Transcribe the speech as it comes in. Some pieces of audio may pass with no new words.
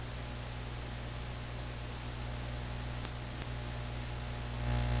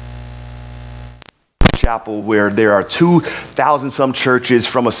Chapel, where there are 2,000 some churches,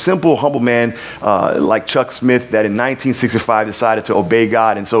 from a simple, humble man like Chuck Smith that in 1965 decided to obey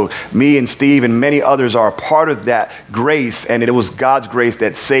God. And so me and Steve and many others are a part of that grace, and it was God's grace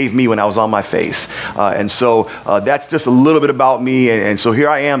that saved me when I was on my face. And so that's just a little bit about me. And so here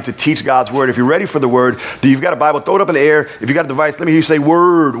I am to teach God's word. If you're ready for the word, you've got a Bible, throw it up in the air. If you got a device, let me hear you say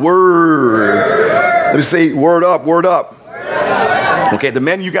word, word. Let me say word up, word up. Okay, the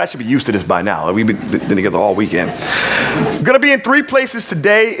men, you guys should be used to this by now. We've been together all weekend. Going to be in 3 places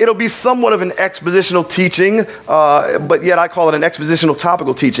today. It'll be somewhat of an expositional teaching, but yet I call it an expositional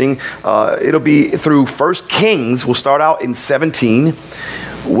topical teaching. It'll be through 1 Kings. We'll start out in 17.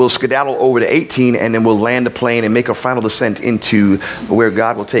 We'll skedaddle over to 18, and then we'll land the plane and make our final descent into where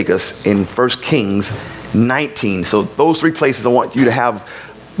God will take us in 1 Kings 19. So those 3 places I want you to have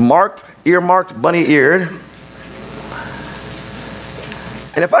marked, earmarked, bunny-eared.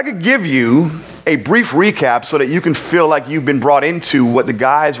 And if I could give you a brief recap so that you can feel like you've been brought into what the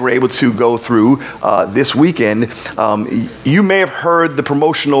guys were able to go through this weekend, you may have heard the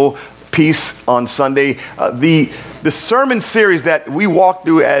promotional piece on Sunday. The sermon series that we walked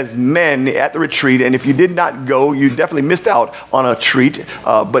through as men at the retreat, and if you did not go, you definitely missed out on a treat,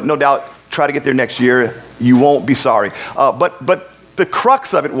 but no doubt try to get there next year. You won't be sorry. But the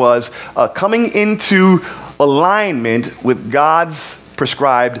crux of it was coming into alignment with God's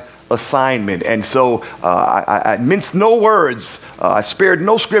prescribed assignment. And so I minced no words. I spared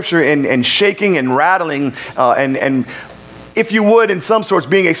no scripture in shaking and rattling and if you would, in some sorts,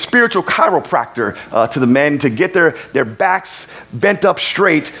 being a spiritual chiropractor to the men to get their backs bent up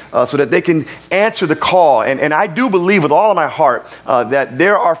straight so that they can answer the call. And I do believe with all of my heart that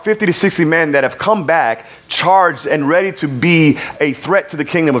there are 50 to 60 men that have come back charged and ready to be a threat to the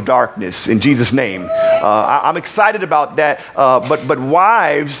kingdom of darkness in Jesus' name. I'm excited about that. But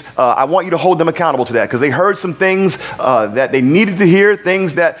wives, I want you to hold them accountable to that, because they heard some things that they needed to hear,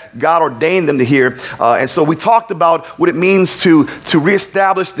 things that God ordained them to hear. And so we talked about what it means to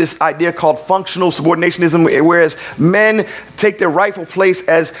reestablish this idea called functional subordinationism, whereas men take their rightful place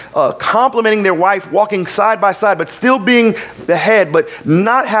as complementing their wife, walking side by side, but still being the head, but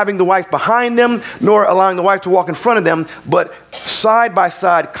not having the wife behind them, nor allowing the wife to walk in front of them, but side by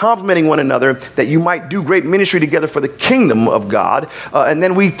side, complementing one another, that you might do great ministry together for the kingdom of God. And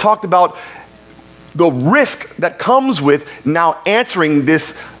then we talked about the risk that comes with now answering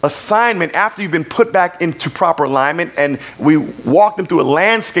this assignment after you've been put back into proper alignment. And we walked them through a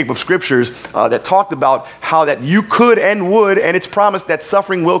landscape of scriptures that talked about how that you could and would, and it's promised that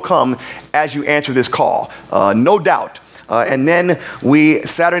suffering will come as you answer this call. No doubt. And then we,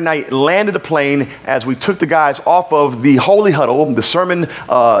 Saturday night, landed the plane as we took the guys off of the Holy Huddle, the sermon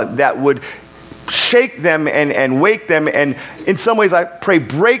that would shake them and wake them, and in some ways I pray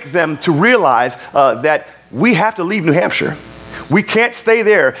break them to realize that we have to leave New Hampshire. We can't stay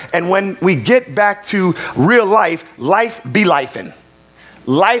there. And when we get back to real life, life be lifing.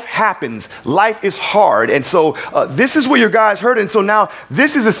 Life happens. Life is hard. And so this is what your guys heard. And so now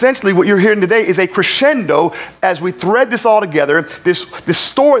this is essentially what you're hearing today is a crescendo as we thread this all together, this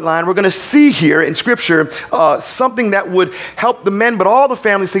storyline. We're going to see here in Scripture something that would help the men, but all the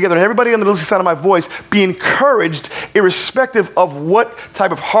families together, and everybody on the listening side of my voice, be encouraged irrespective of what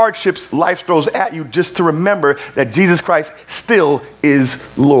type of hardships life throws at you, just to remember that Jesus Christ still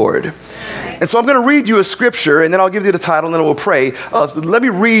is Lord. And so I'm going to read you a scripture, and then I'll give you the title, and then we'll pray. So let me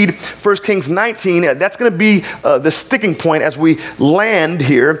read 1 Kings 19. That's going to be the sticking point as we land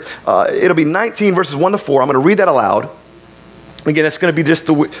here. It'll be 19 verses 1 to 4. I'm going to read that aloud. Again, that's going to be just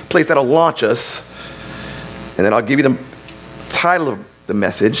the place that'll launch us. And then I'll give you the title of the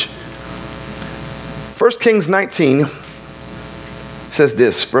message. 1 Kings 19 says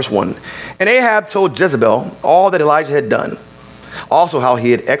this, verse 1. And Ahab told Jezebel all that Elijah had done, also how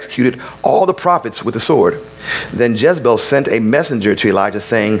he had executed all the prophets with the sword. Then Jezebel sent a messenger to Elijah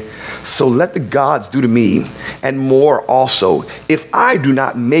saying, so let the gods do to me and more also, if I do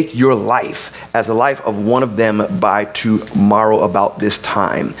not make your life as the life of one of them by tomorrow about this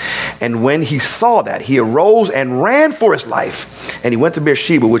time. And when he saw that, he arose and ran for his life. And he went to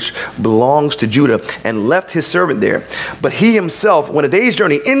Beersheba, which belongs to Judah, and left his servant there. But he himself went a day's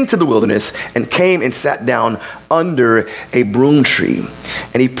journey into the wilderness and came and sat down under a broom tree.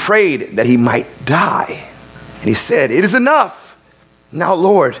 And he prayed that he might die. And he said, it is enough. Now,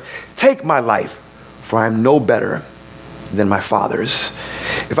 Lord, take my life, for I am no better than my fathers.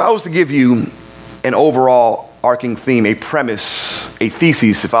 If I was to give you an overall arcing theme, a premise, a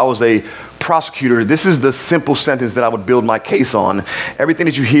thesis, if I was a prosecutor, this is the simple sentence that I would build my case on. Everything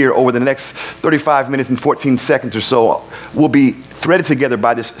that you hear over the next 35 minutes and 14 seconds or so will be threaded together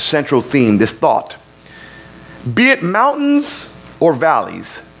by this central theme, this thought. Be it mountains or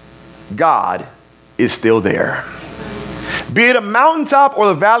valleys, God is still there. Be it a mountaintop or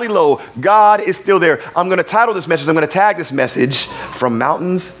the valley low, God is still there. I'm going to title this message, I'm going to tag this message, From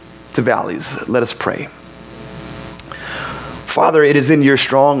Mountains to Valleys. Let us pray. Father, it is in your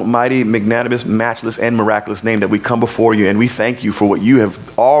strong, mighty, magnanimous, matchless, and miraculous name that we come before you, and we thank you for what you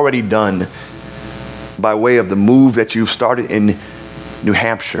have already done by way of the move that you've started in New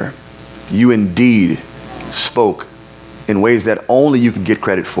Hampshire. You indeed spoke in ways that only you can get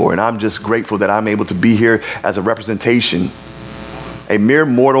credit for, and I'm just grateful that I'm able to be here as a representation, a mere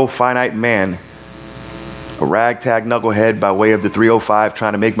mortal, finite man, a ragtag knucklehead by way of the 305,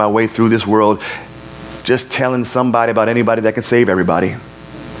 trying to make my way through this world, just telling somebody about anybody that can save everybody.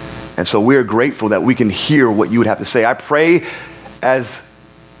 And so we're grateful that we can hear what you would have to say. I pray as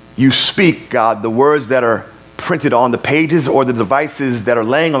you speak, God, the words that are printed on the pages or the devices that are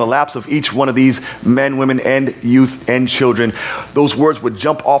laying on the laps of each one of these men, women, and youth and children, those words would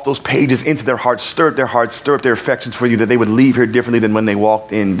jump off those pages into their hearts, stir up their affections for you, that they would leave here differently than when they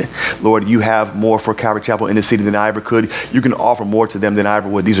walked in. Lord, you have more for Calvary Chapel in the city than I ever could. You can offer more to them than I ever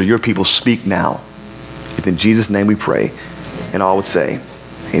would. These are your people. Speak now. It's in Jesus' name we pray. And all would say,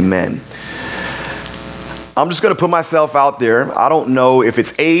 amen. I'm just going to put myself out there. I don't know if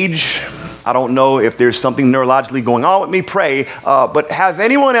it's age. I don't know if there's something neurologically going on with me. Pray. But has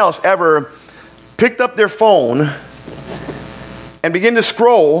anyone else ever picked up their phone and begin to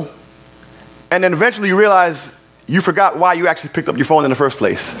scroll, and then eventually you realize you forgot why you actually picked up your phone in the first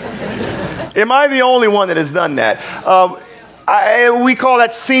place? Am I the only one that has done that? We call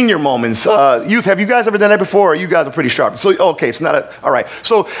that senior moments. Youth, have you guys ever done that before? You guys are pretty sharp. So, okay, it's not all right.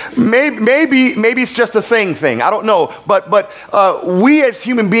 So maybe it's just a thing. I don't know. But we as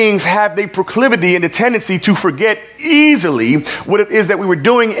human beings have the proclivity and the tendency to forget easily what it is that we were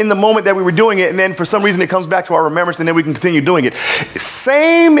doing in the moment that we were doing it. And then for some reason it comes back to our remembrance, and then we can continue doing it.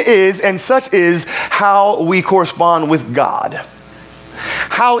 Same is, and such is how we correspond with God.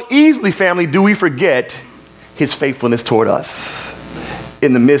 How easily, family, do we forget his faithfulness toward us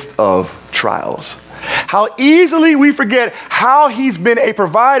in the midst of trials? How easily we forget how he's been a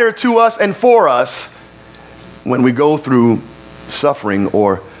provider to us and for us when we go through suffering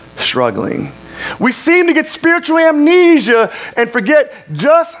or struggling. We seem to get spiritual amnesia and forget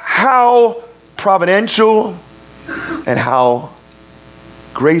just how providential and how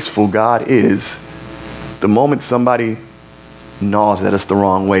graceful God is the moment somebody gnaws at us the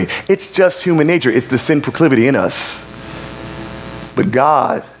wrong way. It's just human nature. It's the sin proclivity in us. But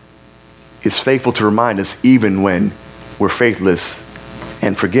God is faithful to remind us even when we're faithless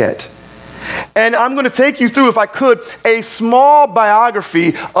and forget. And I'm going to take you through, if I could, a small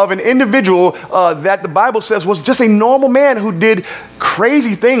biography of an individual that the Bible says was just a normal man who did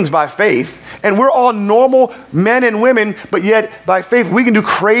crazy things by faith. And we're all normal men and women, but yet by faith we can do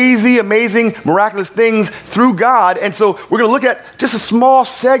crazy, amazing, miraculous things through God. And so we're going to look at just a small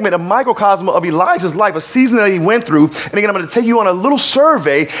segment, a microcosm of Elijah's life, a season that he went through. And again, I'm going to take you on a little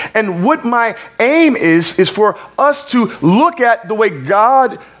survey. And what my aim is for us to look at the way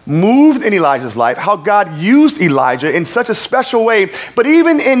God moved in Elijah's life, how God used Elijah in such a special way. But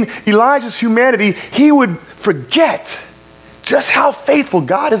even in Elijah's humanity, he would forget just how faithful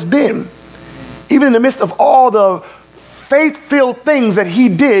God has been. Even in the midst of all the faith-filled things that he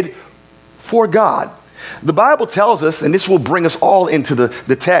did for God. The Bible tells us, and this will bring us all into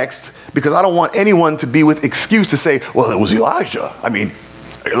the text, because I don't want anyone to be with excuse to say, well, it was Elijah. I mean,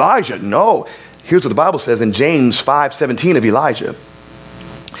 Elijah. No. Here's what the Bible says in James 5:17 of Elijah.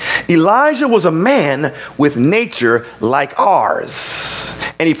 Elijah was a man with nature like ours.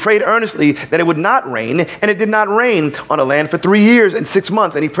 And he prayed earnestly that it would not rain, and it did not rain on the land for 3 years and 6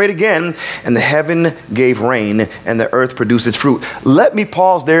 months. And he prayed again, and the heaven gave rain, and the earth produced its fruit. Let me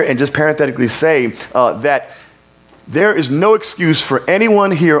pause there and just parenthetically say that there is no excuse for anyone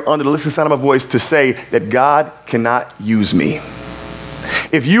here under the listening sound of my voice to say that God cannot use me.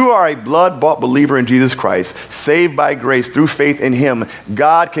 If you are a blood-bought believer in Jesus Christ, saved by grace through faith in him,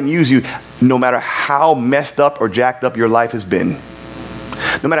 God can use you no matter how messed up or jacked up your life has been.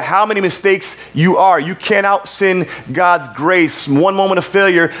 No matter how many mistakes you are, you can't out-sin God's grace. One moment of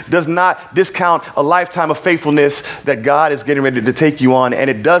failure does not discount a lifetime of faithfulness that God is getting ready to take you on, and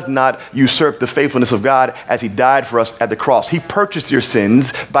it does not usurp the faithfulness of God as he died for us at the cross. He purchased your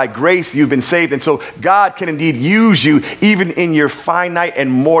sins. By grace, you've been saved, and so God can indeed use you even in your finite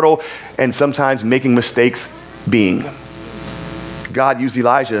and mortal and sometimes making mistakes being. God used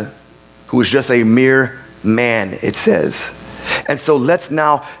Elijah, who was just a mere man, it says. And so let's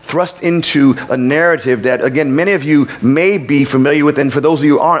now thrust into a narrative that, again, many of you may be familiar with. And for those of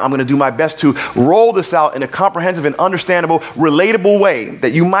you who aren't, I'm going to do my best to roll this out in a comprehensive and understandable, relatable way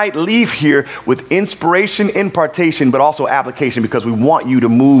that you might leave here with inspiration, impartation, but also application, because we want you to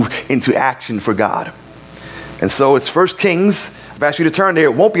move into action for God. And so it's 1 Kings. I've asked you to turn there.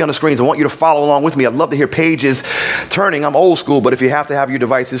 It won't be on the screens. I want you to follow along with me. I'd love to hear pages turning. I'm old school, but if you have to have your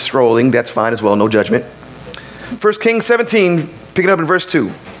devices scrolling, that's fine as well. No judgment. 1 Kings 17, picking up in verse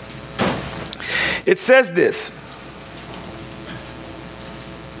 2. It says this: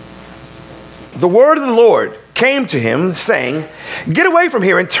 the word of the Lord came to him, saying, get away from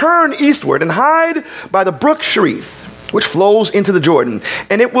here and turn eastward and hide by the brook Cherith, which flows into the Jordan.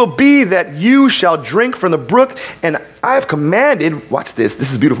 And it will be that you shall drink from the brook, and I have commanded, watch this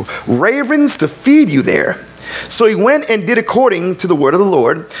is beautiful, ravens to feed you there. So he went and did according to the word of the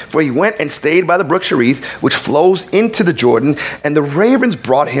Lord, for he went and stayed by the brook Cherith, which flows into the Jordan, and the ravens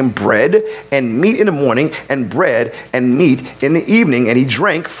brought him bread and meat in the morning, and bread and meat in the evening, and he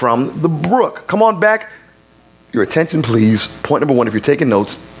drank from the brook. Come on back. Your attention, please. Point number 1, if you're taking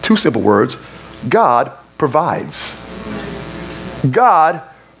notes, 2 simple words: God provides. God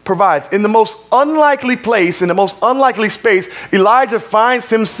provides. In the most unlikely place, in the most unlikely space, Elijah finds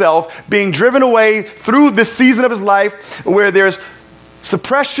himself being driven away through this season of his life where there's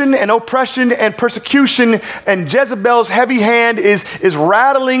suppression and oppression and persecution, and Jezebel's heavy hand is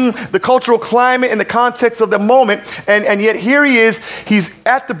rattling the cultural climate in the context of the moment. And yet here he is, he's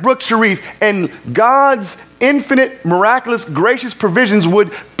at the brook Cherith, and God's infinite, miraculous, gracious provisions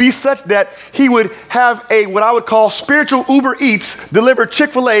would be such that he would have a, what I would call spiritual Uber Eats, deliver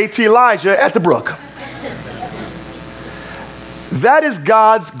Chick-fil-A to Elijah at the brook. That is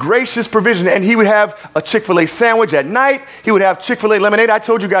God's gracious provision. And he would have a Chick-fil-A sandwich at night. He would have Chick-fil-A lemonade. I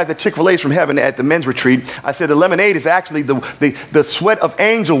told you guys that Chick-fil-A is from heaven at the men's retreat. I said the lemonade is actually the sweat of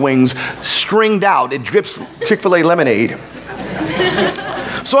angel wings stringed out. It drips Chick-fil-A lemonade.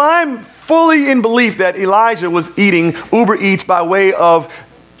 So I'm fully in belief that Elijah was eating Uber Eats by way of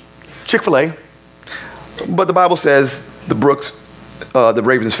Chick-fil-A. But the Bible says the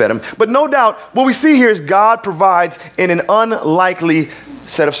ravens fed him. But no doubt, what we see here is God provides in an unlikely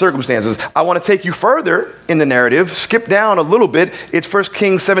set of circumstances. I want to take you further in the narrative, skip down a little bit. It's 1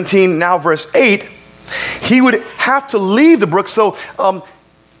 Kings 17, now verse 8. He would have to leave the brook. So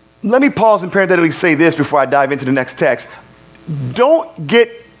let me pause and parenthetically say this before I dive into the next text. Don't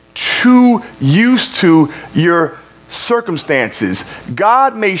get too used to your circumstances.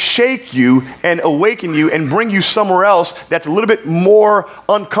 God may shake you and awaken you and bring you somewhere else that's a little bit more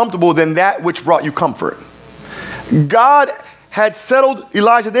uncomfortable than that which brought you comfort. God had settled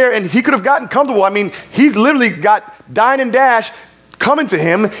Elijah there, and he could have gotten comfortable. I mean, he's literally got Dine and Dash coming to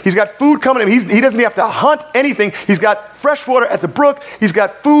him. He's got food coming to him. He doesn't have to hunt anything. He's got fresh water at the brook. He's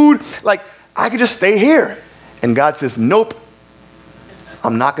got food. Like, I could just stay here. And God says, nope,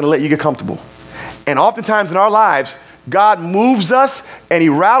 I'm not going to let you get comfortable. And oftentimes in our lives, God moves us and he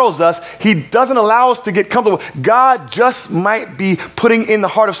rattles us. He doesn't allow us to get comfortable. God just might be putting in the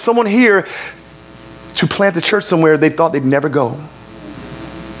heart of someone here to plant the church somewhere they thought they'd never go.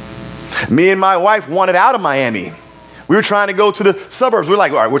 Me and my wife wanted out of Miami. We were trying to go to the suburbs. We're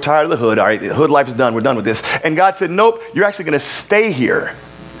like, all right, we're tired of the hood. All right, the hood life is done. We're done with this. And God said, nope, you're actually going to stay here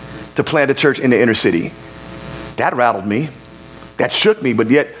to plant a church in the inner city. That rattled me. That shook me.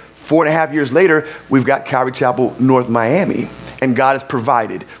 But yet, 4.5 years later, we've got Calvary Chapel, North Miami. And God has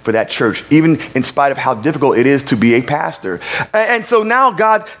provided for that church, even in spite of how difficult it is to be a pastor. And so now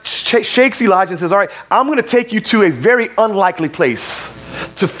God shakes Elijah and says, all right, I'm going to take you to a very unlikely place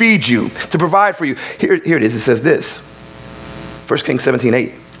to feed you, to provide for you. Here it is. It says this, 1 Kings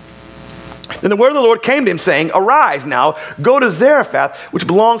 17:8. Then the word of the Lord came to him, saying, arise now, go to Zarephath, which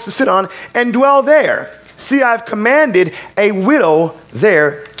belongs to Sidon, and dwell there. See, I've commanded a widow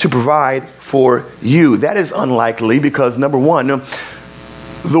there to provide for you. That is unlikely because, number one,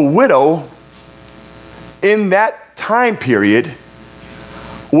 the widow in that time period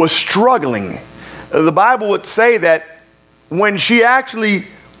was struggling. The Bible would say that when she actually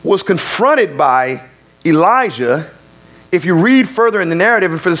was confronted by Elijah, if you read further in the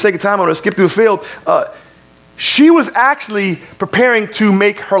narrative, and for the sake of time, I'm going to skip through the field, she was actually preparing to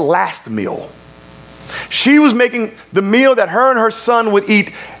make her last meal. She was making the meal that her and her son would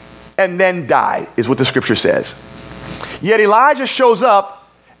eat and then die, is what the scripture says. Yet Elijah shows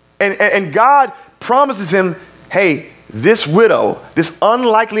up and God promises him, hey, this widow, this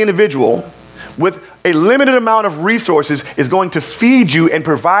unlikely individual with a limited amount of resources is going to feed you and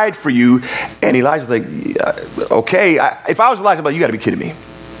provide for you. And Elijah's like, okay, if I was Elijah, I'd be like, you got to be kidding me.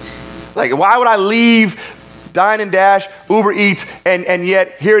 Like, why would I leave Dine and Dash, Uber Eats, and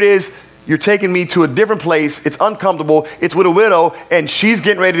yet here it is. You're taking me to a different place. It's uncomfortable. It's with a widow, and she's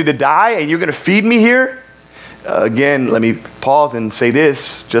getting ready to die, and you're going to feed me here? Again, let me pause and say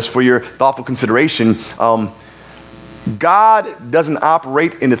this, just for your thoughtful consideration. God doesn't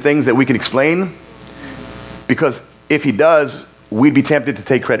operate in the things that we can explain, because if he does, we'd be tempted to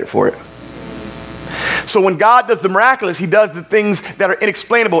take credit for it. So when God does the miraculous, he does the things that are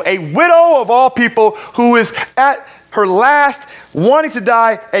inexplainable. A widow of all people who is at her last, wanting to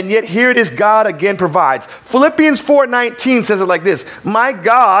die, and yet here it is, God again provides. Philippians 4:19 says it like this: my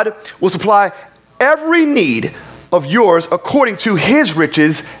God will supply every need of yours according to his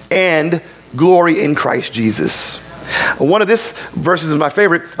riches and glory in Christ Jesus. One of this verses is my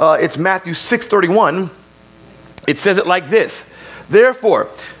favorite. It's Matthew 6:31. It says it like this: therefore,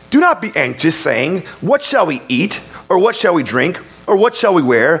 do not be anxious, saying, what shall we eat? Or what shall we drink? Or what shall we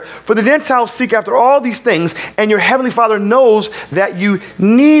wear? For the Gentiles seek after all these things, and your heavenly Father knows that you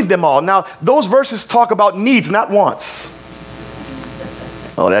need them all. Now, those verses talk about needs, not wants.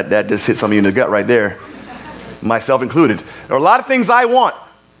 Oh, that just hit some of you in the gut right there, myself included. There are a lot of things I want.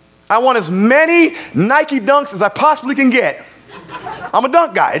 I want as many Nike Dunks as I possibly can get. I'm a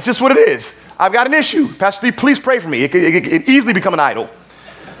dunk guy. It's just what it is. I've got an issue. Pastor Steve, please pray for me. It could easily become an idol.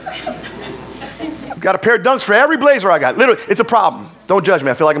 Got a pair of Dunks for every blazer I got. Literally, it's a problem. Don't judge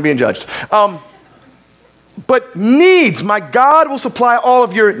me. I feel like I'm being judged. But needs, my God will supply all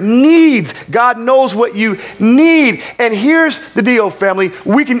of your needs. God knows what you need. And here's the deal, family.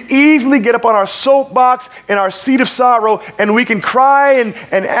 We can easily get up on our soapbox in our seat of sorrow, and we can cry and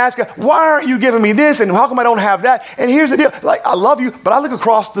ask, why aren't you giving me this? And how come I don't have that? And here's the deal. Like, I love you, but I look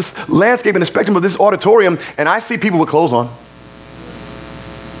across this landscape and the spectrum of this auditorium, and I see people with clothes on.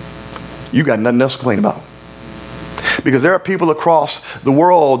 You got nothing else to complain about. Because there are people across the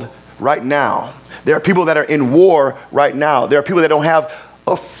world right now. There are people that are in war right now. There are people that don't have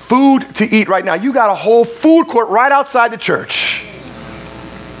a food to eat right now. You got a whole food court right outside the church.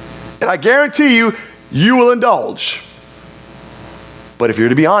 And I guarantee you, you will indulge. But if we're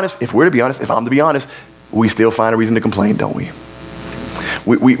to be honest, if I'm to be honest, we still find a reason to complain, don't we?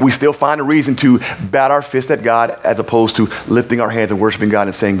 We still find a reason to bat our fist at God as opposed to lifting our hands and worshiping God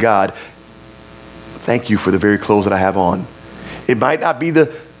and saying, God, thank you for the very clothes that I have on. It might not be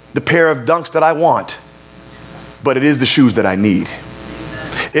the pair of Dunks that I want, but it is the shoes that I need.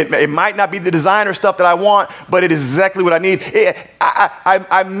 It might not be the designer stuff that I want, but it is exactly what I need.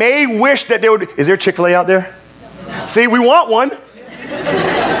 I may wish that there would... Is there Chick-fil-A out there? No. See, we want one.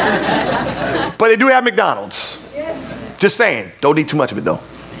 But they do have McDonald's. Yes. Just saying. Don't eat too much of it, though.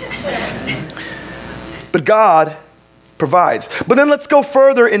 But God provides. But then let's go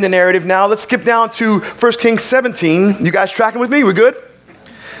further in the narrative now. Let's skip down to 1 Kings 17. You guys tracking with me? We're good?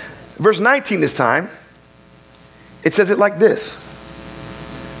 Verse 19 this time. It says it like this.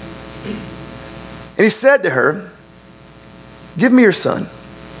 And he said to her, give me your son.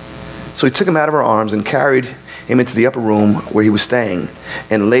 So he took him out of her arms and carried him into the upper room where he was staying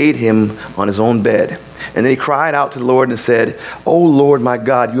and laid him on his own bed. And then he cried out to the Lord and said, O Lord, my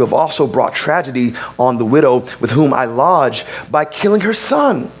God, you have also brought tragedy on the widow with whom I lodge by killing her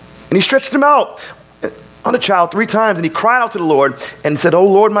son. And he stretched him out on the child 3 times, and he cried out to the Lord and said, O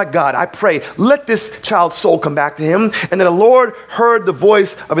Lord, my God, I pray, let this child's soul come back to him. And then the Lord heard the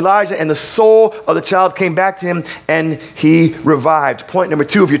voice of Elijah, and the soul of the child came back to him, and he revived. Point number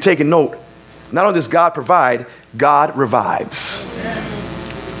 2, if you're taking note, not only does God provide, God revives.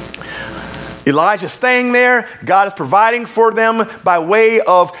 Elijah's staying there. God is providing for them by way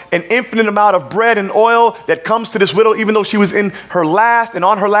of an infinite amount of bread and oil that comes to this widow, even though she was in her last and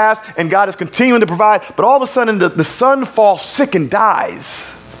on her last, and God is continuing to provide. But all of a sudden, the son falls sick and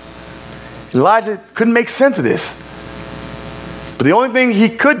dies. Elijah couldn't make sense of this. But the only thing he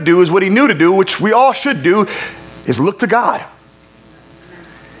could do is what he knew to do, which we all should do, is look to God.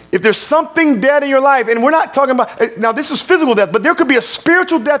 If there's something dead in your life, and we're not talking about, now this is physical death, but there could be a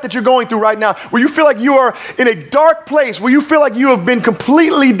spiritual death that you're going through right now where you feel like you are in a dark place, where you feel like you have been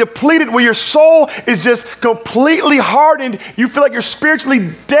completely depleted, where your soul is just completely hardened. You feel like you're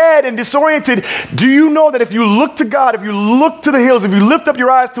spiritually dead and disoriented. Do you know that if you look to God, if you look to the hills, if you lift up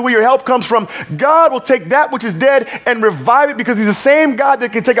your eyes to where your help comes from, God will take that which is dead and revive it, because he's the same God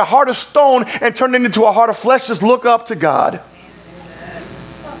that can take a heart of stone and turn it into a heart of flesh. Just look up to God.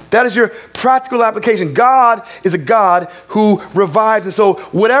 That is your practical application. God is a God who revives. And so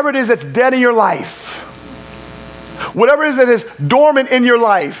whatever it is that's dead in your life, whatever it is that is dormant in your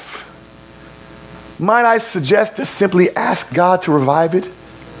life, might I suggest to simply ask God to revive it?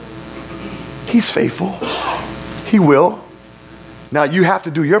 He's faithful. He will. Now you have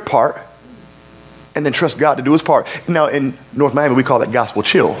to do your part. and then trust God to do his part. Now, in North Miami, we call that gospel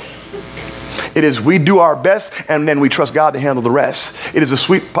chill. It is we do our best, and then we trust God to handle the rest. It is a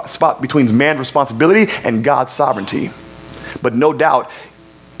sweet spot between man's responsibility and God's sovereignty. But no doubt,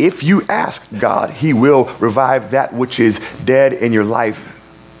 if you ask God, he will revive that which is dead in your life.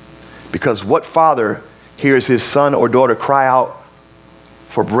 Because what father hears his son or daughter cry out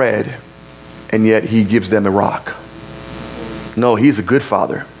for bread, and yet he gives them a rock? No, he's a good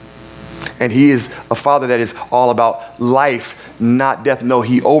father. And he is a father that is all about life, not death. No,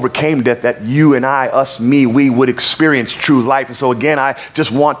 he overcame death that you and I, us, me, we would experience true life. And so again, I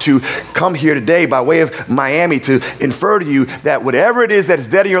just want to come here today by way of Miami to infer to you that whatever it is that is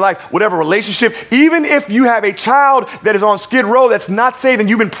dead in your life, whatever relationship, even if you have a child that is on Skid Row that's not saved and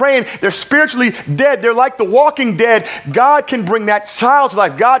you've been praying, they're spiritually dead. They're like the walking dead. God can bring that child to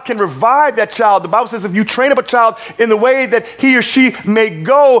life. God can revive that child. The Bible says if you train up a child in the way that he or she may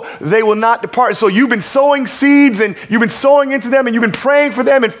go, they will not depart. And so you've been sowing seeds and you've been sowing into them and you've been praying for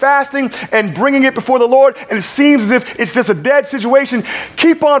them and fasting and bringing it before the Lord, and it seems as if it's just a dead situation.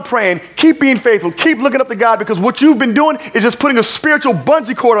 Keep on praying. Keep being faithful. Keep looking up to God, because what you've been doing is just putting a spiritual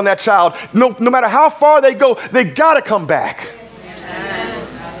bungee cord on that child. No matter how far they go, they got to come back.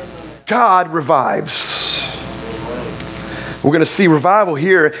 God revives. We're going to see revival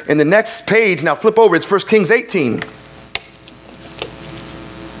here in the next page. Now flip over. It's 1 Kings 18.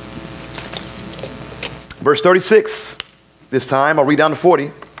 Verse 36. This time, I'll read down to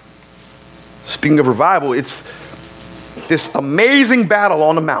 40. Speaking of revival, it's this amazing battle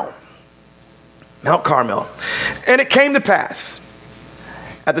on the Mount Carmel. And it came to pass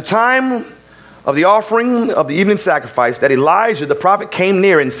at the time of the offering of the evening sacrifice that Elijah the prophet came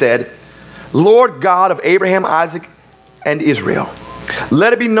near and said, Lord God of Abraham, Isaac, and Israel,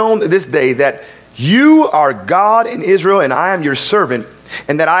 let it be known this day that you are God in Israel, and I am your servant,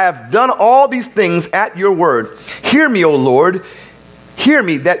 and that I have done all these things at your word. Hear me, O Lord, hear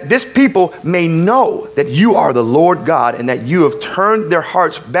me, that this people may know that you are the Lord God, and that you have turned their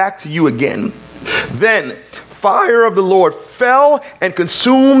hearts back to you again. Then fire of the Lord fell and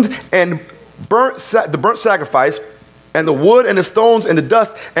consumed and burnt the burnt sacrifice, and the wood and the stones and the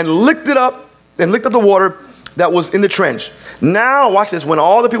dust, and licked up the water that was in the trench. Now, watch this. When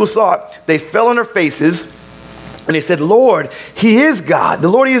all the people saw it, they fell on their faces, and they said, Lord, he is God. The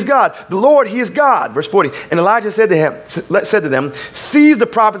Lord, he is God. The Lord, he is God. Verse 40. And Elijah said to them, seize the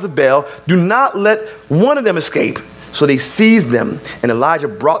prophets of Baal. Do not let one of them escape. So they seized them, and Elijah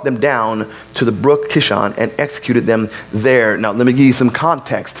brought them down to the brook Kishon and executed them there. Now, let me give you some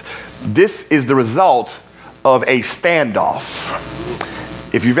context. This is the result of a standoff.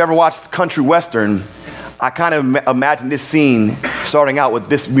 If you've ever watched country western, I kind of imagine this scene starting out with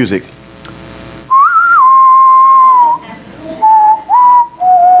this music.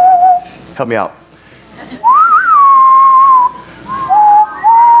 Help me out.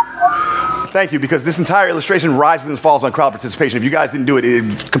 Thank you, because this entire illustration rises and falls on crowd participation. If you guys didn't do it, it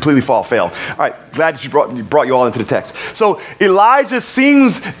would completely fail. All right, glad that you brought you all into the text. So Elijah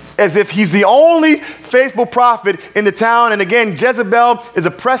seems as if he's the only faithful prophet in the town. And again, Jezebel is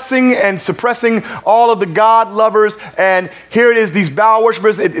oppressing and suppressing all of the God lovers. And here it is, these Baal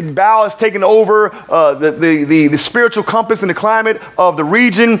worshipers. Baal has taken over the spiritual compass and the climate of the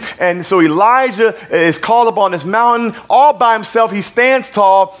region. And so Elijah is called up on this mountain all by himself. He stands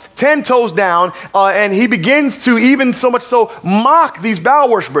tall, 10 toes down, and he begins to even so much so mock these Baal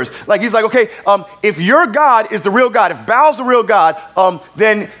worshipers. Like he's like, okay, if your God is the real God, if Baal's the real God,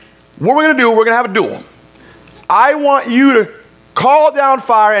 then what we're going to do, we're going to have a duel. I want you to call down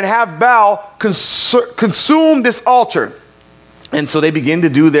fire and have Baal consume this altar. And so they begin to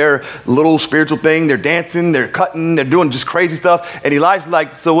do their little spiritual thing. They're dancing, they're cutting, they're doing just crazy stuff. And Elijah's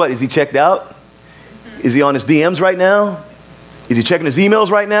like, so what? Is he checked out? Is he on his DMs right now? Is he checking his emails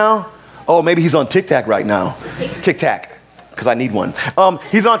right now? Oh, maybe he's on TikTok right now. TikTok, because I need one.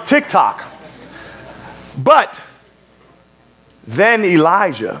 He's on TikTok. But then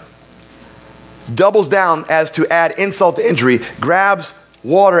Elijah doubles down as to add insult to injury, grabs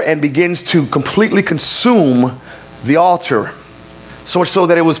water and begins to completely consume the altar, so much so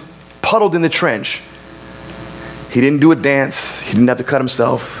that it was puddled in the trench. He didn't do a dance. He didn't have to cut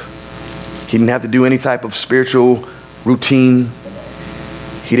himself. He didn't have to do any type of spiritual routine.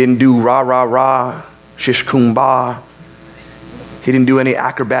 He didn't do rah, rah, rah, shish kumbah. He didn't do any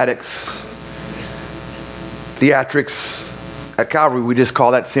acrobatics, theatrics. At Calvary, we just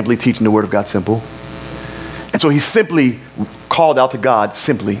call that simply teaching the Word of God simple. And so he simply called out to God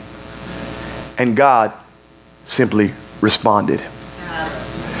simply. And God simply responded.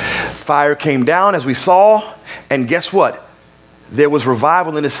 Fire came down, as we saw. And guess what? there was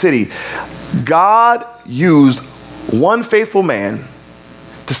revival in the city. God used one faithful man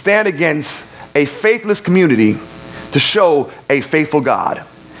to stand against a faithless community to show a faithful God.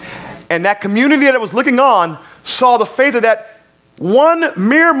 And that community that was looking on saw the faith of that one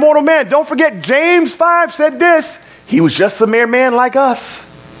mere mortal man. Don't forget, James 5 said this. He was just a mere man like us.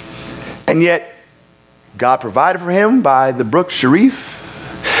 And yet, God provided for him by the brook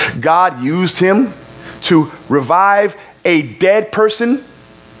Sharif. God used him to revive a dead person,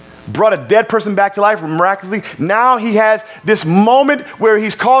 brought a dead person back to life miraculously. Now he has this moment where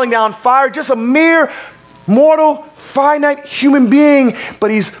he's calling down fire, just a mere mortal, finite human being, but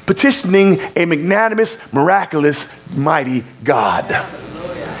he's petitioning a magnanimous, miraculous, mighty God.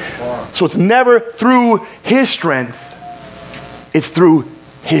 So it's never through his strength, it's through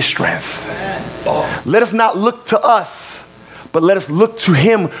his strength. Let us not look to us, but let us look to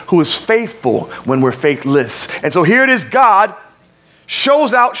him who is faithful when we're faithless. And so here it is, God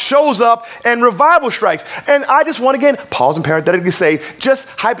shows out, shows up, and revival strikes. And I just want to, again, pause and parenthetically say, just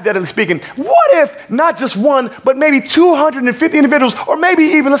hypothetically speaking, what if not just one, but maybe 250 individuals, or maybe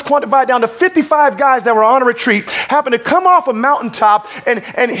even, let's quantify it down to 55 guys that were on a retreat, happen to come off a mountaintop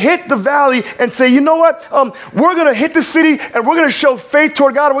and hit the valley and say, you know what, we're going to hit the city and we're going to show faith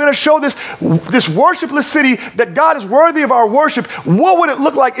toward God. And we're going to show this worshipless city that God is worthy of our worship. What would it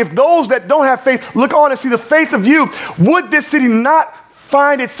look like if those that don't have faith look on and see the faith of you? Would this city not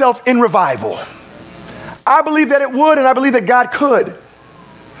find itself in revival? I believe that it would, and I believe that God could.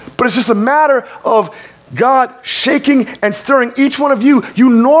 But it's just a matter of God shaking and stirring each one of you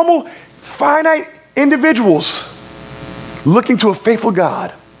normal, finite individuals looking to a faithful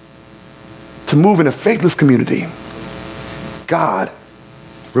God to move in a faithless community. God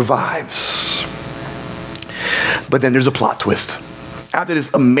revives. But then there's a plot twist. After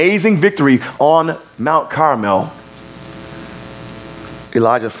this amazing victory on Mount Carmel,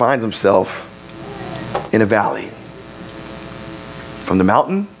 Elijah finds himself in a valley. From the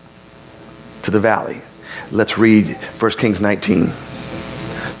mountain to the valley. Let's read 1 Kings 19.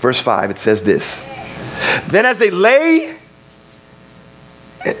 Verse 5, it says this. Then as he lay,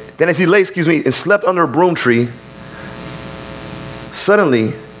 and slept under a broom tree,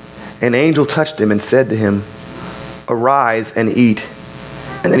 suddenly an angel touched him and said to him, arise and eat.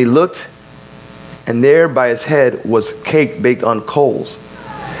 And then he looked, and there by his head was cake baked on coals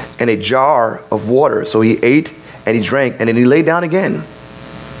and a jar of water. So he ate and he drank, and then he lay down again.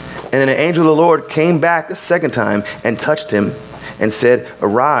 And then an angel of the Lord came back a second time and touched him and said,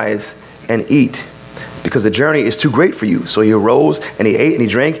 arise and eat, because the journey is too great for you. So he arose and he ate and he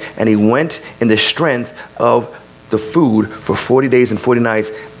drank, and he went in the strength of the food for 40 days and 40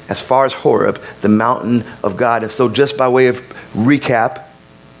 nights as far as Horeb, the mountain of God. And so just by way of recap,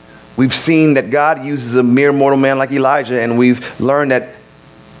 we've seen that God uses a mere mortal man like Elijah, and we've learned that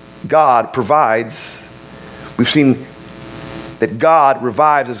God provides. We've seen that God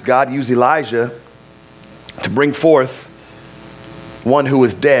revives as God used Elijah to bring forth one who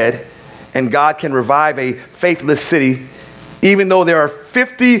is dead, and God can revive a faithless city, even though there are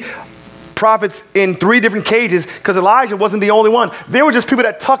 50 prophets in 3 different cages, because Elijah wasn't the only one. They were just people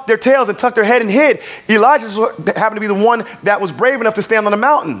that tucked their tails and tucked their head and hid. Elijah happened to be the one that was brave enough to stand on the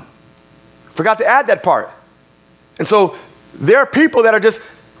mountain. Forgot to add that part. And so there are people that are just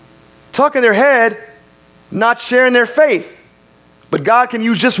tucking their head, not sharing their faith. But God can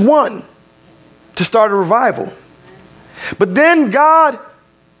use just one to start a revival. But then God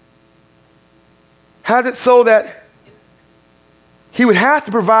has it so that he would have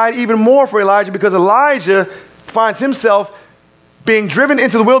to provide even more for Elijah, because Elijah finds himself being driven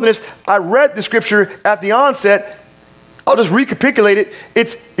into the wilderness. I read the scripture at the onset. I'll just recapitulate it.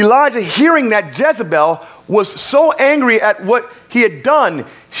 It's Elijah hearing that Jezebel was so angry at what he had done.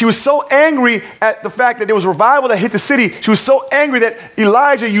 She was so angry at the fact that there was revival that hit the city. She was so angry that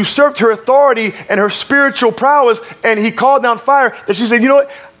Elijah usurped her authority and her spiritual prowess, and he called down fire, that she said, you know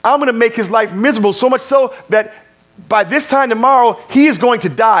what? I'm going to make his life miserable, so much so that by this time tomorrow, he is going to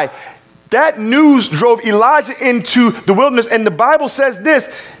die. That news drove Elijah into the wilderness, and the Bible says this.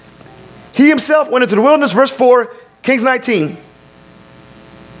 He himself went into the wilderness, verse 4, Kings 19.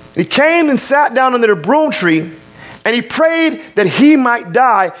 He came and sat down under the broom tree, and he prayed that he might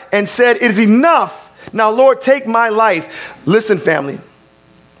die and said, it is enough. Now, Lord, take my life. Listen, family.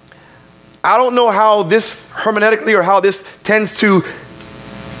 I don't know how this hermeneutically or how this tends to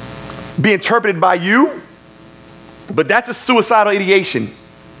be interpreted by you, but that's a suicidal ideation.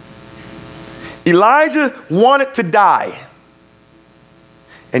 Elijah wanted to die.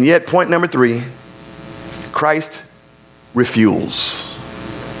 And yet, point number 3, Christ refuels.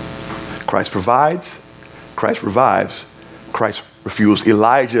 Christ provides, Christ revives, Christ refused.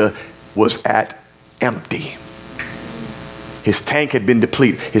 Elijah was at empty. His tank had been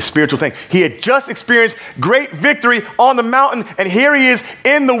depleted, his spiritual tank. He had just experienced great victory on the mountain, and here he is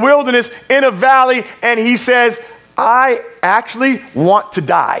in the wilderness, in a valley, and he says, I actually want to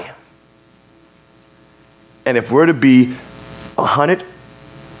die. And if we're to be 100,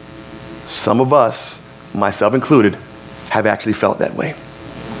 some of us, myself included, have actually felt that way.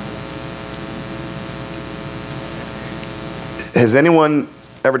 Has anyone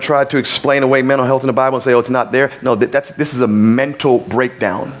ever tried to explain away mental health in the Bible and say, oh, it's not there? No, this is a mental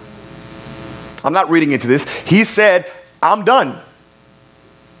breakdown. I'm not reading into this. He said, I'm done.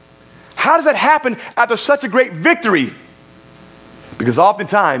 How does that happen after such a great victory? Because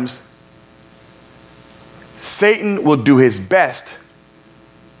oftentimes, Satan will do his best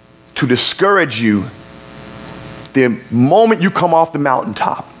to discourage you the moment you come off the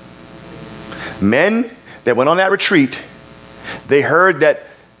mountaintop. Men that went on that retreat, they heard that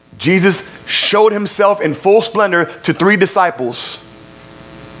Jesus showed himself in full splendor to 3 disciples.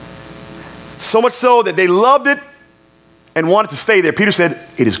 So much so that they loved it and wanted to stay there. Peter said,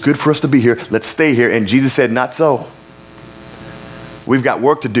 it is good for us to be here. Let's stay here. And Jesus said, not so. We've got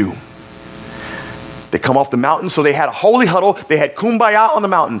work to do. They come off the mountain, so they had a holy huddle. They had kumbaya on the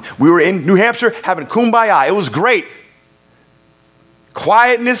mountain. We were in New Hampshire having kumbaya. It was great.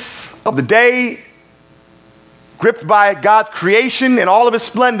 Quietness of the day, gripped by God's creation and all of his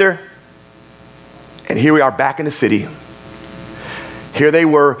splendor. And here we are back in the city. Here they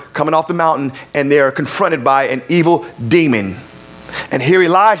were coming off the mountain, and they are confronted by an evil demon. And here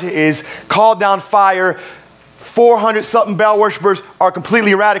Elijah is, called down fire. 400-something Baal worshipers are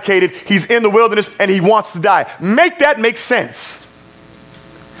completely eradicated. He's in the wilderness, and he wants to die. Make that make sense.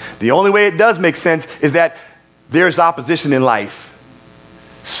 The only way it does make sense is that there's opposition in life.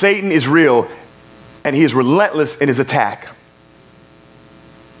 Satan is real, and he is relentless in his attack.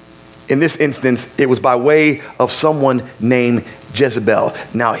 In this instance, it was by way of someone named Jezebel.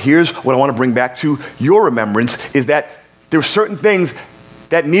 Now, here's what I want to bring back to your remembrance, is that there were certain things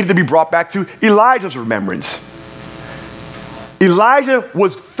that needed to be brought back to Elijah's remembrance. Elijah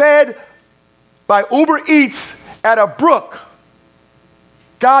was fed by Uber Eats at a brook.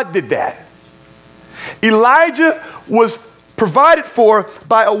 God did that. Elijah was provided for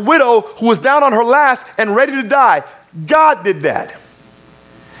by a widow who was down on her last and ready to die. God did that.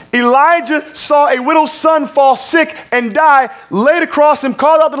 Elijah saw a widow's son fall sick and die, laid across him,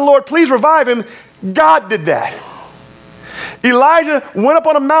 called out to the Lord, please revive him. God did that. Elijah went up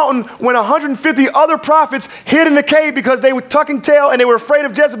on a mountain when 150 other prophets hid in the cave because they were tucking tail and they were afraid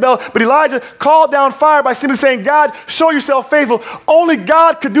of Jezebel. But Elijah called down fire by simply saying, God, show yourself faithful. Only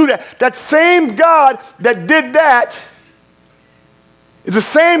God could do that. That same God that did that is the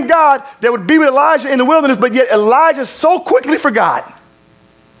same God that would be with Elijah in the wilderness, but yet Elijah so quickly forgot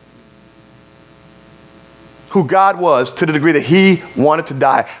who God was to the degree that he wanted to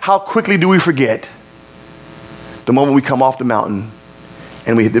die. How quickly do we forget the moment we come off the mountain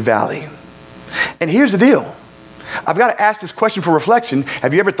and we hit the valley? And here's the deal. I've got to ask this question for reflection.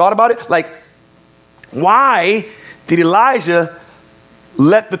 Have you ever thought about it? Like, why did Elijah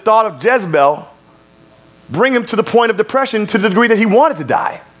let the thought of Jezebel bring him to the point of depression to the degree that he wanted to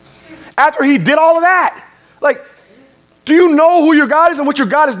die? After he did all of that. Like, do you know who your God is and what your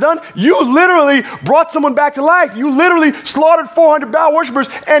God has done? You literally brought someone back to life. You literally slaughtered 400 Baal worshipers,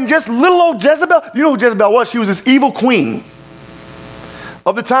 and just little old Jezebel. You know who Jezebel was? She was this evil queen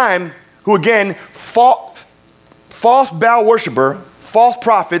of the time who, again, false Baal worshiper, false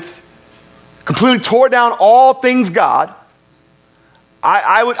prophets, completely tore down all things God.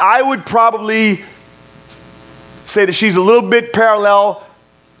 I would probably say that she's a little bit parallel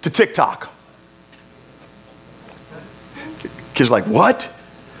to TikTok. Kids are like, what?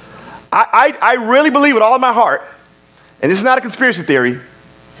 I really believe with all of my heart, and this is not a conspiracy theory,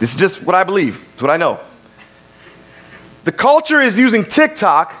 this is just what I believe, it's what I know. The culture is using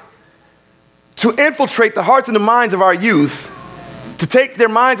TikTok to infiltrate the hearts and the minds of our youth, to take their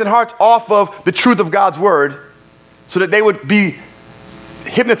minds and hearts off of the truth of God's word so that they would be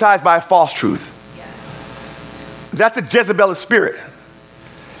hypnotized by a false truth. Yes. That's a Jezebelic spirit.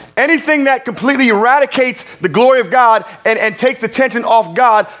 Anything that completely eradicates the glory of God and takes attention off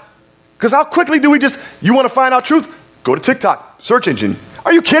God, because how quickly do we you want to find out truth? Go to TikTok, search engine.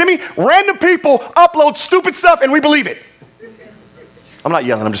 Are you kidding me? Random people upload stupid stuff and we believe it. I'm not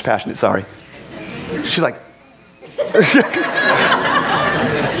yelling, I'm just passionate, sorry. She's like,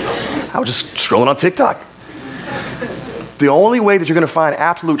 I was just scrolling on TikTok. The only way that you're going to find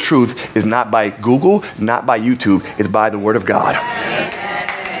absolute truth is not by Google, not by YouTube, it's by the Word of God.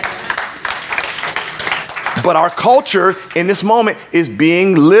 But our culture in this moment is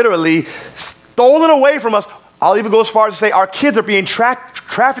being literally stolen away from us. I'll even go as far as to say our kids are being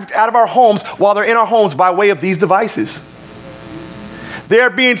trafficked out of our homes while they're in our homes by way of these devices. They're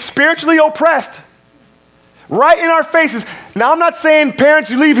being spiritually oppressed right in our faces. Now, I'm not saying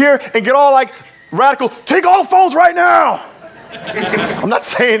parents, you leave here and get all like radical, take all the phones right now. I'm not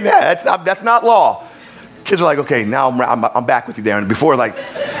saying that. That's not law. Kids are like, okay, now I'm back with you, Darren. Before, like,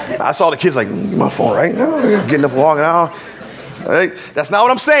 I saw the kids like, my phone right now, getting up, walking out. Right? That's not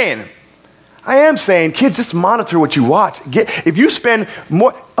what I'm saying. I am saying, kids, just monitor what you watch. If you spend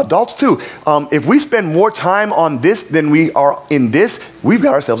more, adults too, if we spend more time on this than we are in this, we've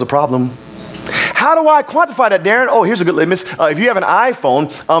got ourselves a problem. How do I quantify that, Darren? Oh, here's a good litmus. If you have an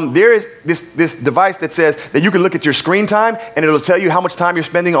iPhone, there is this device that says that you can look at your screen time and it'll tell you how much time you're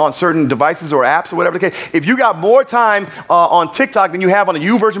spending on certain devices or apps or whatever the case. If you got more time on TikTok than you have on the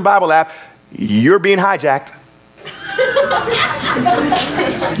YouVersion Bible app, you're being hijacked.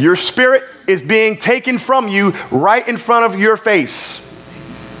 Your spirit is being taken from you right in front of your face.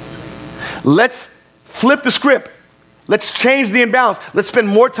 Let's flip the script. Let's change the imbalance. Let's spend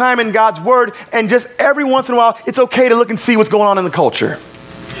more time in God's word, and just every once in a while, it's okay to look and see what's going on in the culture.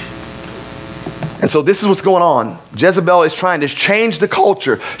 And so this is what's going on. Jezebel is trying to change the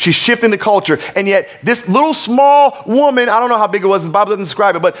culture. She's shifting the culture. And yet this little small woman, I don't know how big it was, the Bible doesn't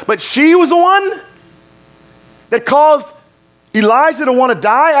describe it, but she was the one that caused Elijah to want to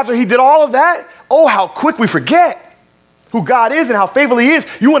die after he did all of that. Oh, how quick we forget who God is and how faithful he is.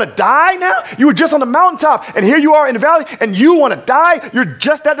 You want to die now? You were just on the mountaintop, and here you are in the valley, and you want to die? You're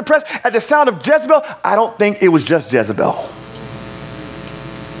just that depressed at the sound of Jezebel? I don't think it was just Jezebel.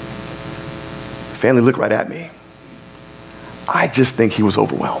 Family, look right at me. I just think he was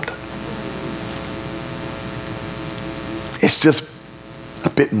overwhelmed. It's just a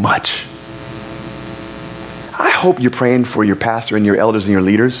bit much. I hope you're praying for your pastor and your elders and your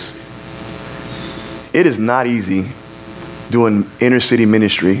leaders. It is not easy doing inner city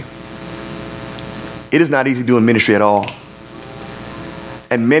ministry. It is not easy doing ministry at all.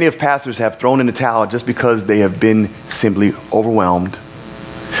 And many of pastors have thrown in the towel just because they have been simply overwhelmed.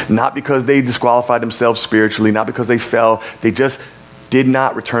 Not because they disqualified themselves spiritually, not because they fell. They just did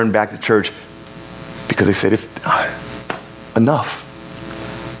not return back to church because they said it's enough.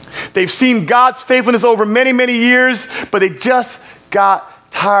 They've seen God's faithfulness over many, many years, but they just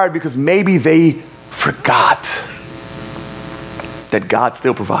got tired because maybe they forgot that God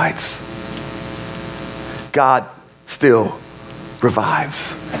still provides. God still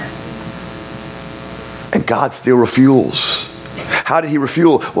revives. And God still refuels. How did he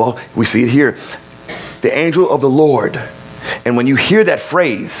refuel? Well, we see it here. The angel of the Lord. And when you hear that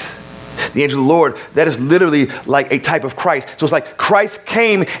phrase, the angel of the Lord, that is literally like a type of Christ. So it's like Christ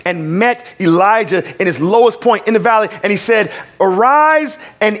came and met Elijah in his lowest point in the valley, and he said, arise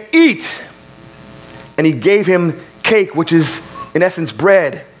and eat. And he gave him cake, which is in essence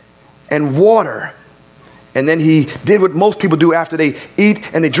bread and water. And then he did what most people do after they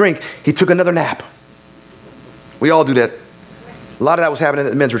eat and they drink. He took another nap. We all do that. A lot of that was happening at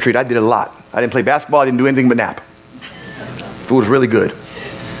the men's retreat. I did it a lot. I didn't play basketball. I didn't do anything but nap. Food was really good.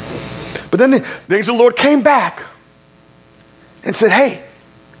 But then the angel of the Lord came back and said, hey,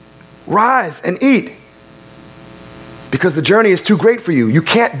 rise and eat because the journey is too great for you. You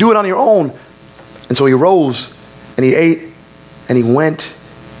can't do it on your own. And so he rose and he ate and he went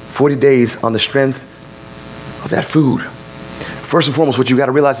 40 days on the strength of that food. First and foremost, what you got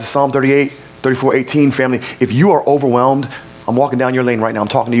to realize is Psalm 38, 34, 18, family. If you are overwhelmed, I'm walking down your lane right now. I'm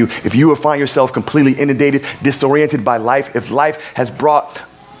talking to you. If you find yourself completely inundated, disoriented by life, if life has brought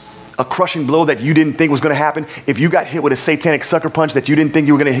a crushing blow that you didn't think was going to happen, if you got hit with a satanic sucker punch that you didn't think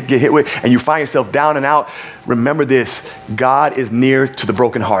you were going to get hit with, and you find yourself down and out, remember this: God is near to the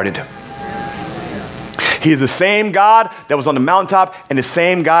brokenhearted. He is the same God that was on the mountaintop and the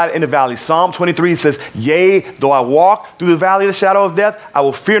same God in the valley. Psalm 23 says, yea, though I walk through the valley of the shadow of death, I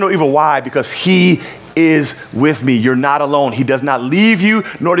will fear no evil. Why? Because he is with me. You're not alone. He does not leave you,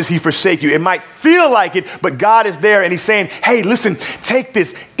 nor does he forsake you. It might feel like it, but God is there, and he's saying, hey, listen, take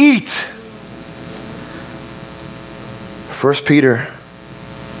this, eat. 1 Peter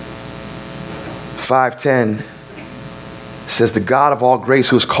 5:10 says, the God of all grace,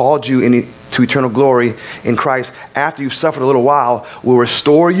 who has called you to eternal glory in Christ, after you've suffered a little while, will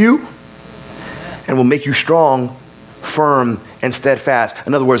restore you and will make you strong, firm, and steadfast.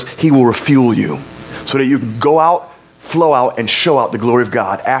 In other words, he will refuel you so that you can go out flow out and show out the glory of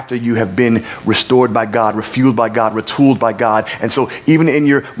God after you have been restored by God, refueled by God, retooled by God. And so even in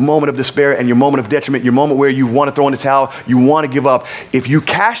your moment of despair and your moment of detriment, your moment where you want to throw in the towel, you want to give up, if you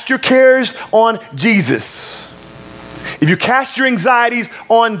cast your cares on Jesus, if you cast your anxieties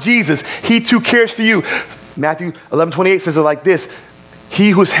on Jesus, he too cares for you. Matthew 11:28 says it like this: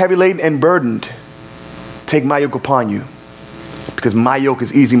 he who is heavy laden and burdened, take my yoke upon you, because my yoke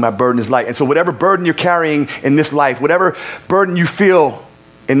is easy, my burden is light. And so whatever burden you're carrying in this life, whatever burden you feel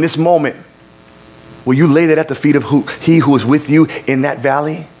in this moment, will you lay that at the feet of he who is with you in that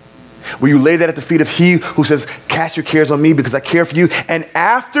valley? Will you lay that at the feet of he who says, cast your cares on me because I care for you? And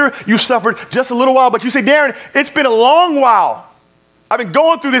after you suffered just a little while, but you say, Darren, it's been a long while. I've been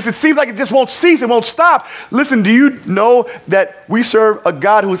going through this. It seems like it just won't cease. It won't stop. Listen, do you know that we serve a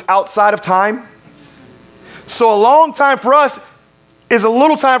God who is outside of time? So a long time for us is a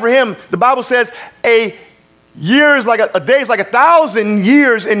little time for him. The Bible says a year is like a day is like 1,000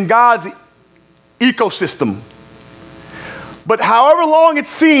 years in God's ecosystem. But however long it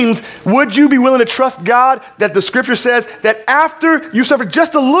seems, would you be willing to trust God that the scripture says that after you suffer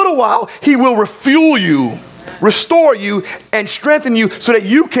just a little while, he will refuel you, restore you, and strengthen you so that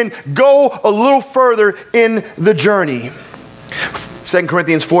you can go a little further in the journey? 2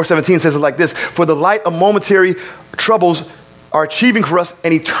 Corinthians 4:17 says it like this: for the light of momentary troubles are achieving for us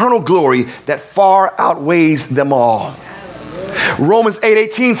an eternal glory that far outweighs them all. Romans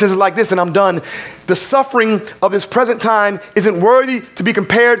 8:18 says it like this, and I'm done. The suffering of this present time isn't worthy to be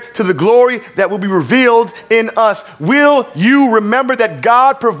compared to the glory that will be revealed in us. Will you remember that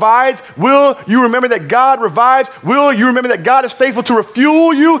God provides? Will you remember that God revives? Will you remember that God is faithful to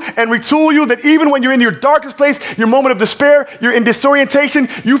refuel you and retool you? That even when you're in your darkest place, your moment of despair, you're in disorientation,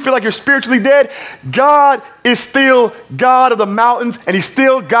 you feel like you're spiritually dead, God is still God of the mountains and he's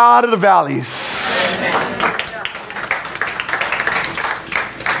still God of the valleys. Amen.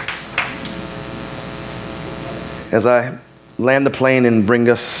 As I land the plane and bring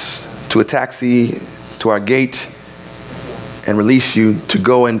us to a taxi, to our gate, and release you to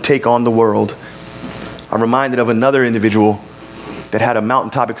go and take on the world, I'm reminded of another individual that had a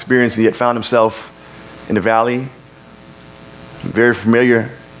mountaintop experience and yet found himself in the valley. A very familiar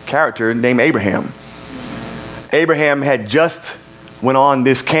character named Abraham. Abraham had just went on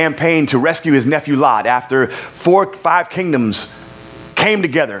this campaign to rescue his nephew Lot after 4 or 5 kingdoms came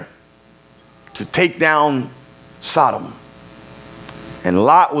together to take down Sodom. And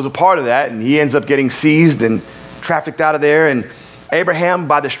Lot was a part of that, and he ends up getting seized and trafficked out of there. And Abraham,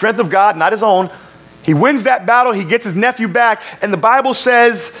 by the strength of God, not his own, he wins that battle, he gets his nephew back, and the Bible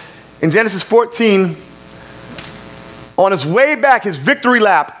says in Genesis 14, on his way back, his victory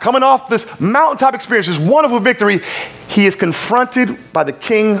lap, coming off this mountaintop experience, this wonderful victory, he is confronted by the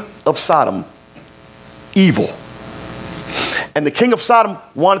king of Sodom, evil. And the king of Sodom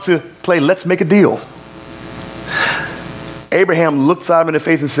wanted to play let's make a deal. Abraham looked Sodom in the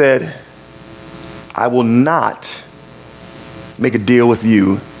face and said, I will not make a deal with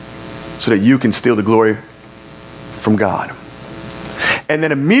you so that you can steal the glory from God. And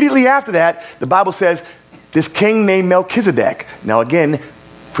then immediately after that, the Bible says, this king named Melchizedek. Now again,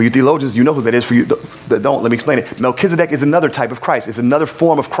 for you theologians, you know who that is. For you that don't, let me explain it. Melchizedek is another type of Christ. It's another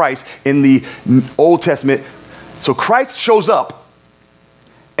form of Christ in the Old Testament. So Christ shows up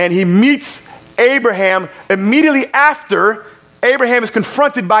and he meets Abraham immediately after Abraham is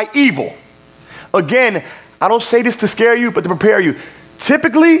confronted by evil. Again, I don't say this to scare you, but to prepare you.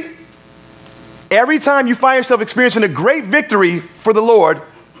 Typically, every time you find yourself experiencing a great victory for the Lord,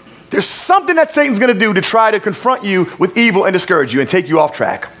 there's something that Satan's going to do to try to confront you with evil and discourage you and take you off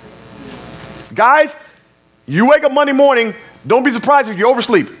track. Guys, you wake up Monday morning, don't be surprised if you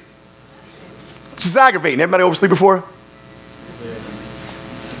oversleep. It's just aggravating. Everybody oversleep before?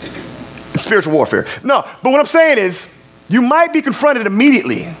 It's spiritual warfare. No, but what I'm saying is, you might be confronted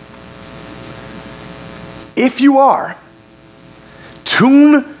immediately. If you are,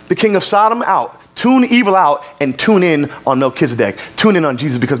 tune the king of Sodom out. Tune evil out and tune in on Melchizedek. Tune in on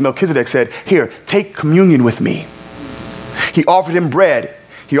Jesus, because Melchizedek said, here, take communion with me. He offered him bread.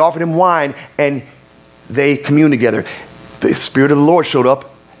 He offered him wine, and they communed together. The Spirit of the Lord showed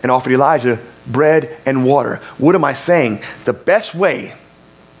up and offered Elijah bread and water. What am I saying? The best way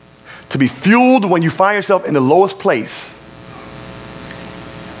to be fueled when you find yourself in the lowest place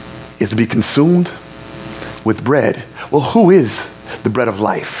is to be consumed with bread. Well, who is the bread of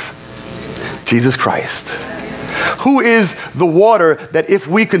life? Jesus Christ. Who is the water that if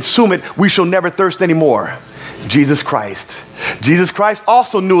we consume it, we shall never thirst anymore? Jesus Christ. Jesus Christ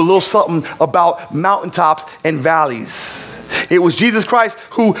also knew a little something about mountaintops and valleys. It was Jesus Christ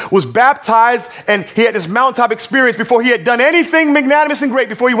who was baptized, and he had this mountaintop experience before he had done anything magnanimous and great.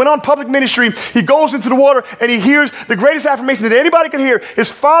 Before he went on public ministry, he goes into the water and he hears the greatest affirmation that anybody can hear.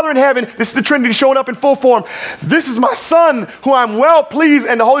 His Father in heaven, this is the Trinity showing up in full form. This is my Son who I'm well pleased,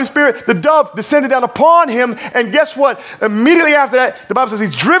 and the Holy Spirit, the dove, descended down upon him. And guess what? Immediately after that, the Bible says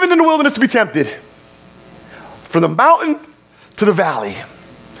he's driven in the wilderness to be tempted. From the mountain to the valley.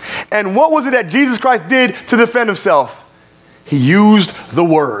 And what was it that Jesus Christ did to defend himself? He used the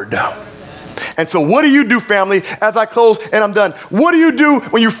word. And so what do you do, family, as I close and I'm done? What do you do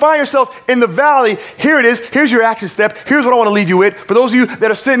when you find yourself in the valley? Here it is. Here's your action step. Here's what I want to leave you with. For those of you that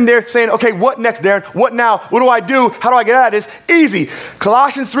are sitting there saying, okay, what next, Darren? What now? What do I do? How do I get out of this? Easy.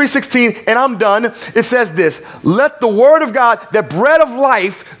 Colossians 3:16, and I'm done. It says this: let the word of God, the bread of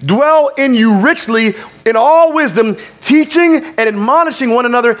life, dwell in you richly in all wisdom, teaching and admonishing one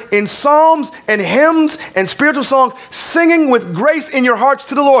another in psalms and hymns and spiritual songs, singing with grace in your hearts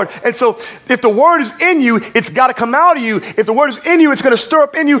to the Lord. And so if the word is in you, it's got to come out of you. If the word is in you, it's going to stir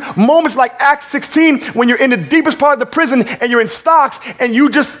up in you moments like Acts 16 when you're in the deepest part of the prison and you're in stocks and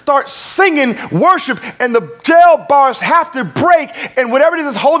you just start singing worship and the jail bars have to break, and whatever it is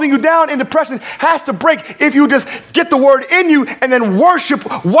that's holding you down in depression has to break if you just get the word in you and then worship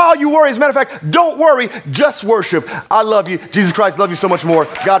while you worry. As a matter of fact, don't worry. Just worship. I love you. Jesus Christ, love you so much more.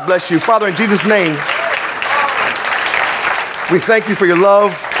 God bless you. Father, in Jesus' name, we thank you for your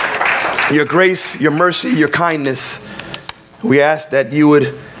love, your grace, your mercy, your kindness. We ask that you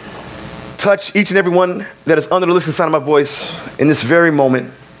would touch each and every one that is under the listening sound of my voice in this very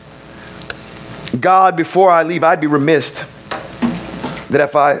moment. God, before I leave, I'd be remiss that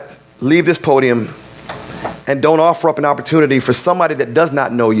if I leave this podium and don't offer up an opportunity for somebody that does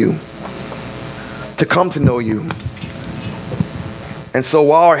not know you to come to know you. And so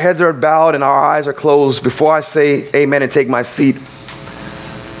while our heads are bowed and our eyes are closed, before I say amen and take my seat,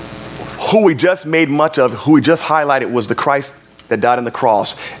 who we just made much of, who we just highlighted, was the Christ that died on the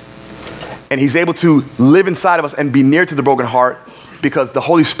cross. And he's able to live inside of us and be near to the broken heart because the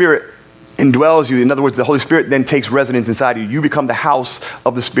Holy Spirit indwells you. In other words, the Holy Spirit then takes residence inside of you. You become the house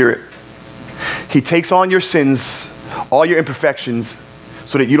of the Spirit. He takes on your sins, all your imperfections,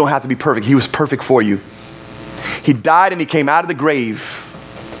 so that you don't have to be perfect. He was perfect for you. He died and he came out of the grave.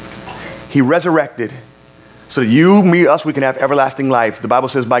 He resurrected so that you, me, us, we can have everlasting life. The Bible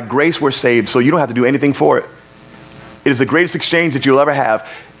says by grace we're saved, so you don't have to do anything for it. It is the greatest exchange that you'll ever have.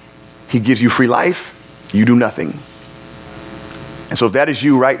 He gives you free life, you do nothing. And so if that is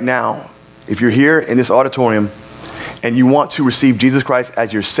you right now, if you're here in this auditorium and you want to receive Jesus Christ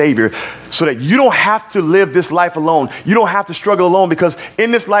as your Savior so that you don't have to live this life alone. You don't have to struggle alone, because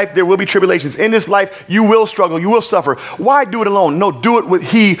in this life there will be tribulations. In this life you will struggle, you will suffer. Why do it alone? No, do it with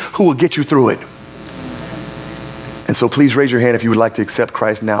He who will get you through it. And so please raise your hand if you would like to accept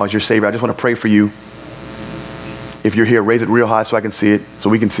Christ now as your Savior. I just want to pray for you. If you're here, raise it real high so I can see it, so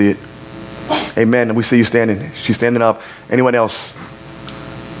we can see it. Amen. And we see you standing. She's standing up. Anyone else?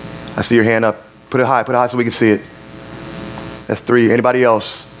 I see your hand up. Put it high so we can see it. That's 3. Anybody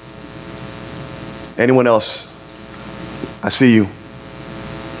else? Anyone else? I see you.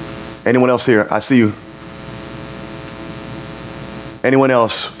 Anyone else here? I see you. Anyone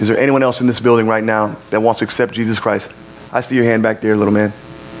else? Is there anyone else in this building right now that wants to accept Jesus Christ? I see your hand back there, little man.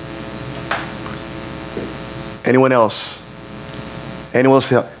 Anyone else? Anyone else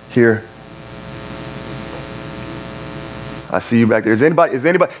here? I see you back there. Is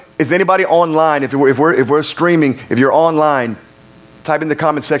anybody online? If we're streaming, if you're online, type in the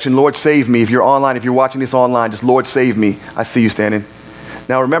comment section, Lord, save me. If you're online, if you're watching this online, just Lord, save me. I see you standing.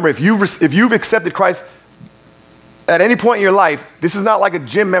 Now remember, if you've accepted Christ at any point in your life, this is not like a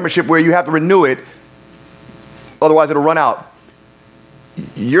gym membership where you have to renew it, otherwise it'll run out.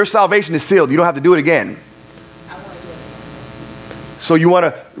 Your salvation is sealed. You don't have to do it again. So you want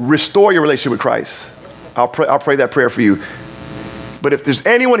to restore your relationship with Christ. I'll pray that prayer for you. But if there's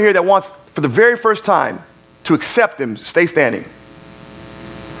anyone here that wants, for the very first time, to accept Him, stay standing.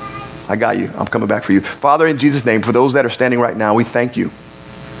 I got you. I'm coming back for you. Father, in Jesus' name, for those that are standing right now, we thank you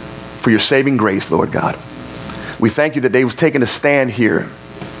for your saving grace, Lord God. We thank you that they've taken a stand here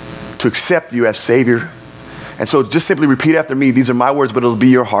to accept you as Savior. And so just simply repeat after me. These are my words, but it'll be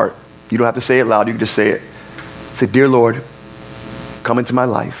your heart. You don't have to say it loud. You can just say it. Say, dear Lord, come into my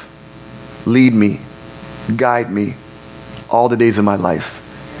life. Lead me. Guide me all the days of my life.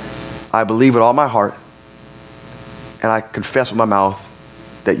 I believe with all my heart, and I confess with my mouth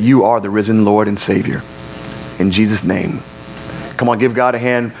that you are the risen Lord and Savior. In Jesus' name. Come on, give God a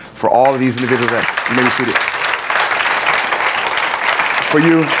hand for all of these individuals that you may be seated. For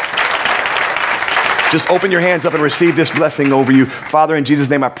you, Just open your hands up and receive this blessing over you. Father, in Jesus'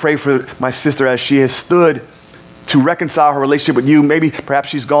 name, I pray for my sister as she has stood to reconcile her relationship with you. Maybe perhaps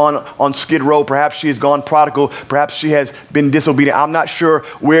she's gone on Skid Row. Perhaps she has gone prodigal. Perhaps she has been disobedient. I'm not sure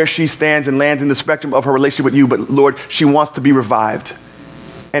where she stands and lands in the spectrum of her relationship with you, but Lord, she wants to be revived.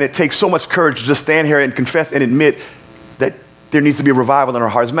 And it takes so much courage to just stand here and confess and admit that there needs to be a revival in her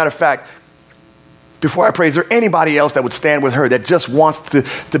heart. As a matter of fact, before I pray, is there anybody else that would stand with her that just wants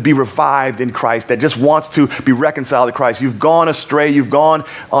to be revived in Christ, that just wants to be reconciled to Christ? You've gone astray, you've gone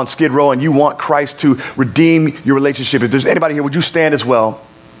on Skid Row, and you want Christ to redeem your relationship. If there's anybody here, would you stand as well?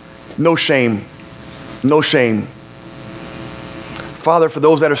 No shame. No shame. Father, for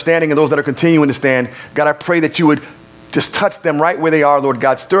those that are standing and those that are continuing to stand, God, I pray that you would just touch them right where they are, Lord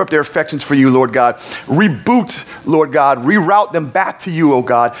God. Stir up their affections for you, Lord God. Reboot, Lord God. Reroute them back to you, oh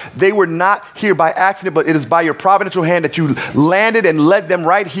God. They were not here by accident, but it is by your providential hand that you landed and led them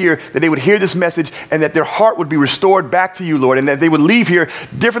right here, that they would hear this message and that their heart would be restored back to you, Lord, and that they would leave here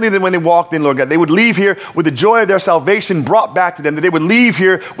differently than when they walked in, Lord God. They would leave here with the joy of their salvation brought back to them, that they would leave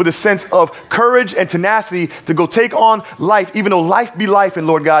here with a sense of courage and tenacity to go take on life, even though life be life. And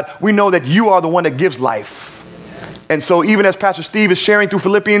Lord God, we know that you are the one that gives life. And so even as Pastor Steve is sharing through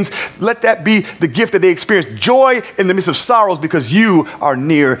Philippians, let that be the gift that they experience. Joy in the midst of sorrows because you are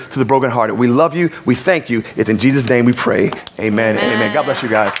near to the brokenhearted. We love you. We thank you. It's in Jesus' name we pray. Amen and amen. God bless you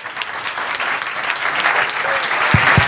guys.